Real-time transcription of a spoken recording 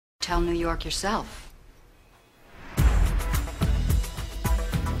Tell New York yourself.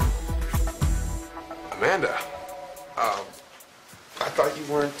 Amanda, I thought you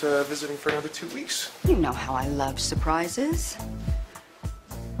weren't visiting for another 2 weeks. You know how I love surprises.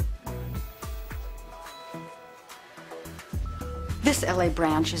 This LA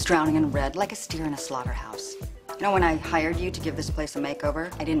branch is drowning in red like a steer in a slaughterhouse. You know, when I hired you to give this place a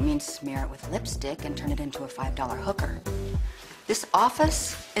makeover, I didn't mean smear it with lipstick and turn it into a $5 hooker. This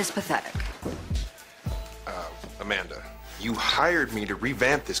office is pathetic. Amanda, you hired me to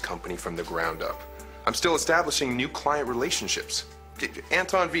revamp this company from the ground up. I'm still establishing new client relationships.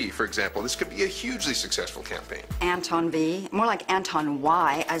 Anton V, for example, this could be a hugely successful campaign. Anton V? More like Anton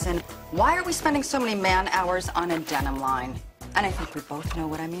Y, as in, why are we spending so many man hours on a denim line? And I think we both know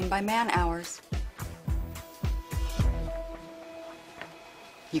what I mean by man hours.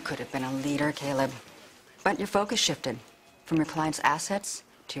 You could have been a leader, Caleb, but your focus shifted from your client's assets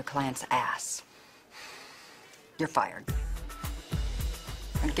to your client's ass. You're fired.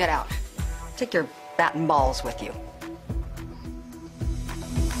 And get out. Take your bat and balls with you.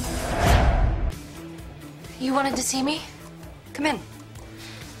 You wanted to see me? Come in.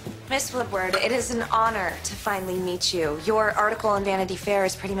 Miss Woodward, it is an honor to finally meet you. Your article in Vanity Fair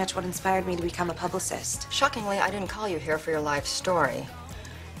is pretty much what inspired me to become a publicist. Shockingly, I didn't call you here for your life story.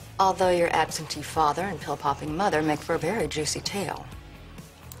 Although your absentee father and pill-popping mother make for a very juicy tale.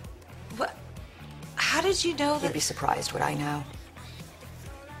 What? How did you know that? You'd be surprised what I know.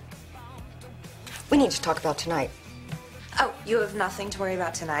 We need to talk about tonight. Oh, you have nothing to worry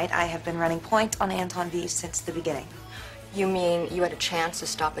about tonight. I have been running point on Anton V since the beginning. You mean you had a chance to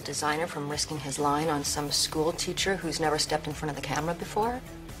stop a designer from risking his line on some school teacher who's never stepped in front of the camera before?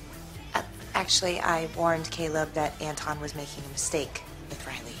 Actually, I warned Caleb that Anton was making a mistake with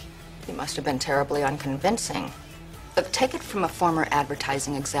Riley. You must have been terribly unconvincing. But take it from a former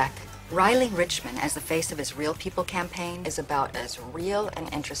advertising exec. Riley Richmond, as the face of his Real People campaign, is about as real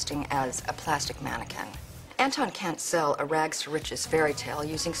and interesting as a plastic mannequin. Anton can't sell a rags to riches fairy tale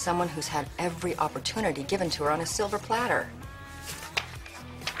using someone who's had every opportunity given to her on a silver platter.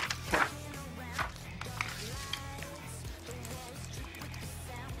 Here.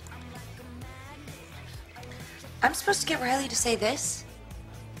 I'm supposed to get Riley to say this?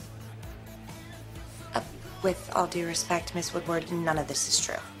 With all due respect, Miss Woodward, none of this is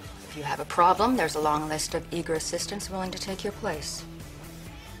true. If you have a problem, there's a long list of eager assistants willing to take your place.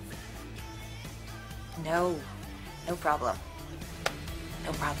 No problem.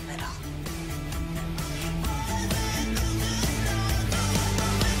 No problem at all.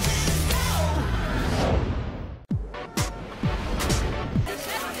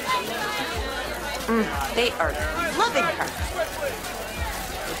 They are loving her.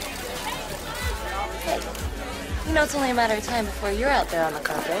 Hey, you know it's only a matter of time before you're out there on the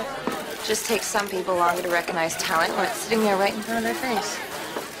carpet. Just takes some people longer to recognize talent when it's sitting there right in front of their face.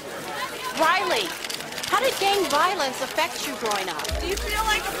 Riley, how did gang violence affect you growing up? Do you feel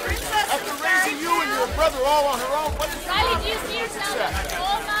like a princess? After raising you and your brother all on her own, what is Riley, do you see yourself as a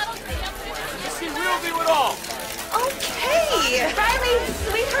role model? She will do it all. Okay. Riley,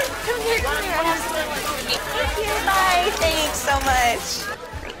 sweetheart, come here, come here. Thank you. Bye. Thanks so much.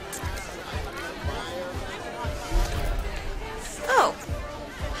 Great. Oh.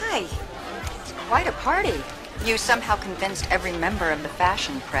 Hi. It's quite a party. You somehow convinced every member of the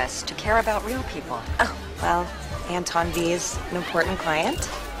fashion press to care about real people. Oh, well, Anton V is an important client.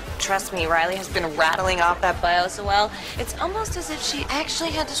 Trust me, Riley has been rattling off that bio so well, it's almost as if she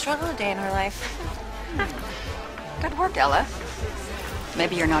actually had to struggle a day in her life. Good work, Ella.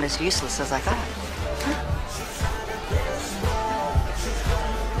 Maybe you're not as useless as I thought.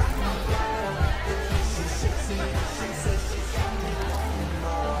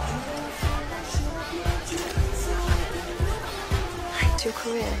 To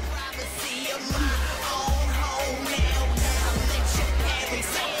Corinne.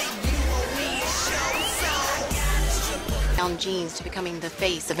 Down jeans to becoming the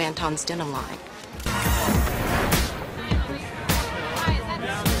face of Anton's denim line.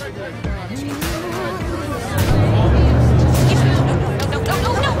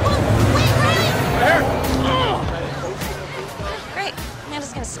 Great.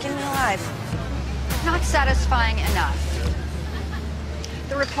 Amanda's gonna skin me alive. Not satisfying enough.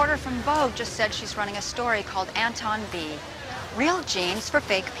 The reporter from Vogue just said she's running a story called Anton V. Real Jeans for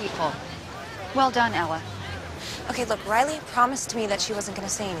Fake People. Well done, Ella. Okay, look, Riley promised me that she wasn't gonna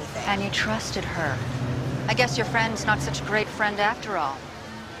say anything. And you trusted her. I guess your friend's not such a great friend after all.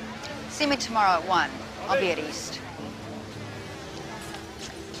 See me tomorrow at 1. I'll be at East.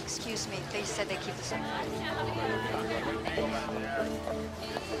 Excuse me, they said they keep the same.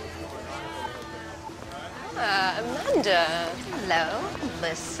 Amanda. Hello,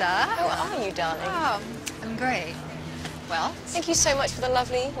 Melissa. How are you, darling? Oh, I'm great. Well, Thank you so much for the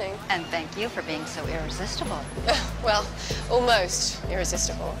lovely evening. and thank you for being so irresistible. Well, almost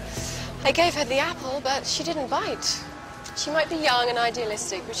irresistible. I gave her the apple, but she didn't bite. She might be young and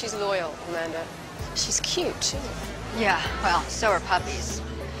idealistic, but she's loyal, Amanda. She's cute, too. Yeah, well, so are puppies.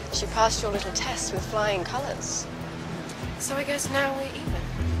 She passed your little test with flying colors. So I guess now we're even.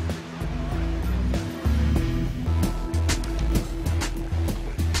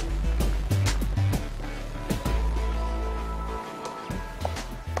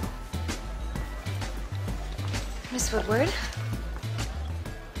 Miss Woodward,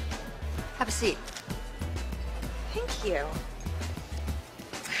 Have a seat. thank you.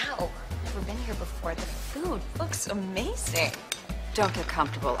 Wow, never been here before. The food looks amazing. Don't get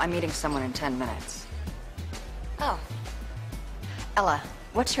comfortable. I'm meeting someone in 10 minutes. Oh, Ella,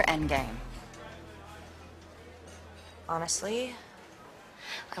 what's your end game? honestly,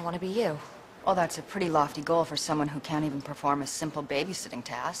 I want to be you. Well, that's a pretty lofty goal for someone who can't even perform a simple babysitting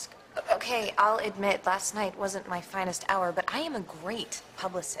task. Okay, I'll admit last night wasn't my finest hour, but I am a great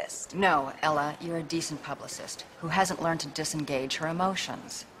publicist. No, Ella, you're a decent publicist who hasn't learned to disengage her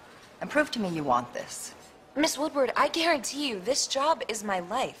emotions. And prove to me you want this. Miss Woodward, I guarantee you, this job is my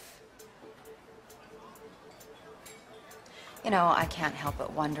life. You know, I can't help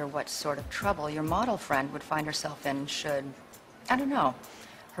but wonder what sort of trouble your model friend would find herself in should, I don't know,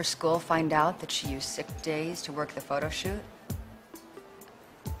 her school find out that she used sick days to work the photo shoot.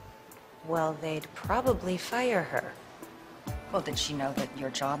 Well, they'd probably fire her. Well, did she know that your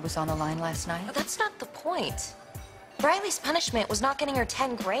job was on the line last night? But that's not the point. Riley's punishment was not getting her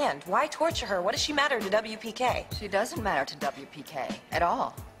 10 grand. Why torture her? What does she matter to WPK? She doesn't matter to WPK at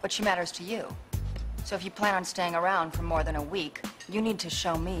all, but she matters to you. So if you plan on staying around for more than a week, you need to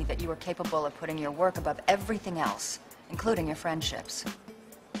show me that you are capable of putting your work above everything else, including your friendships.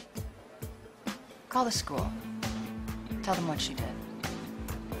 Call the school. Tell them what she did.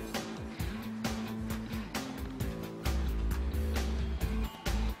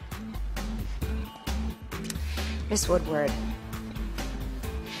 Miss Woodward,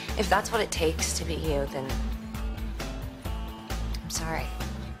 if that's what it takes to be you, then I'm sorry.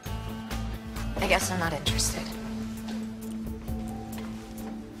 I guess I'm not interested.